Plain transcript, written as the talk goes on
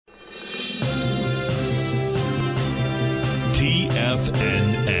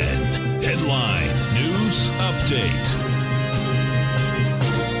TFNN. Headline News Update.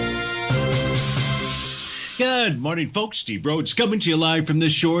 Good morning, folks. Steve Rhodes coming to you live from the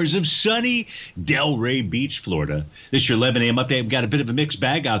shores of sunny Delray Beach, Florida. This is your 11 a.m. update. We've got a bit of a mixed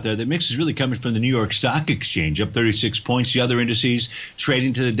bag out there. The mix is really coming from the New York Stock Exchange, up 36 points. The other indices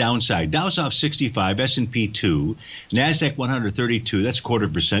trading to the downside. Dow's off 65, S&P 2, NASDAQ 132. That's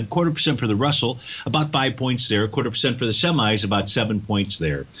 0.25%. 0.25% for the Russell, about 5 points there. 0.25% for the semis, about 7 points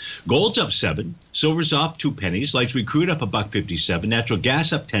there. Gold's up 7. Silver's off 2 pennies. Light sweet crude up $1.57. Natural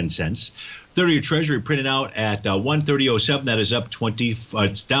gas up 10 cents. 30-year Treasury printed out at 130.07. That is up 20.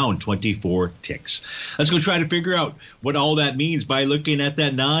 It's down 24 ticks. Let's go try to figure out what all that means by looking at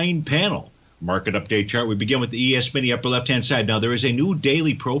that 9-panel market update chart. We begin with the ES Mini upper left-hand side. Now, there is a new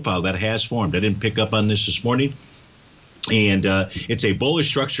daily profile that has formed. I didn't pick up on this morning. And it's a bullish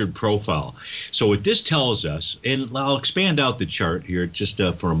structured profile. So what this tells us, and I'll expand out the chart here just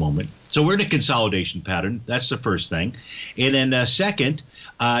for a moment. So we're in a consolidation pattern. That's the first thing. And then second,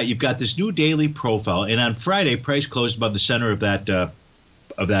 you've got this new daily profile. And on Friday, price closed above the center of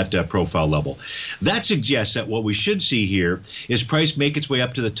that profile level. That suggests that what we should see here is price make its way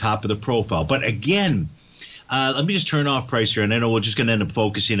up to the top of the profile. But again, let me just turn off price here, and I know we're just going to end up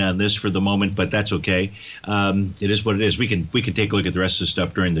focusing on this for the moment, but that's okay. It is what it is. We can take a look at the rest of the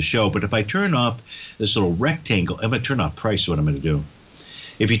stuff during the show. But if I turn off this little rectangle, I'm going to turn off price. What I'm going to do.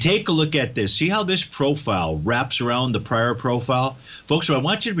 If you take a look at this, see how this profile wraps around the prior profile? Folks, what I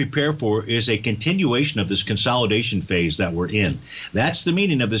want you to prepare for is a continuation of this consolidation phase that we're in. That's the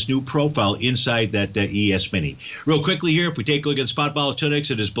meaning of this new profile inside that ES Mini. Real quickly here, if we take a look at the spot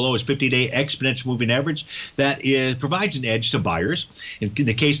volatility, it is below its 50-day exponential moving average. That provides an edge to buyers. In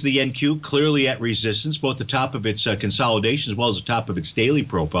the case of the NQ, clearly at resistance, both the top of its consolidation as well as the top of its daily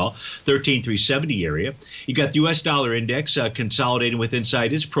profile, 13,370 area. You've got the U.S. dollar index consolidating with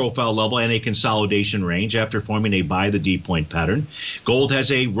inside its profile level and a consolidation range after forming a buy the D point pattern. Gold has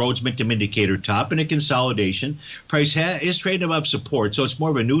a Rhodes Momentum Indicator top and a consolidation. Price is trading above support, so it's more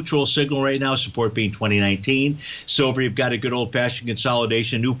of a neutral signal right now, support being 2019. Silver, you've got a good old-fashioned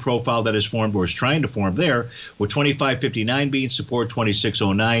consolidation, new profile that is formed or is trying to form there, with 25.59 being support,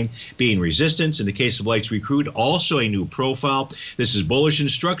 26.09 being resistance. In the case of light sweet crude, also a new profile. This is bullish in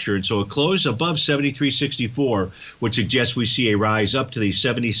structure, and so a close above 73.64 would suggest we see a rise up to the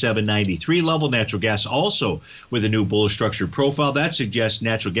 77.93 level. Natural gas also with a new bullish structured profile. That suggests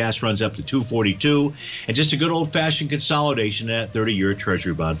natural gas runs up to 242, and just a good old-fashioned consolidation at 30-year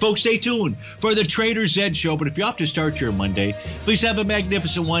Treasury bond. Folks, stay tuned for the Trader's Edge show. But if you opt to start your Monday, please have a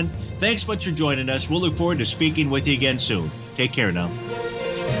magnificent one. Thanks much for joining us. We'll look forward to speaking with you again soon. Take care now.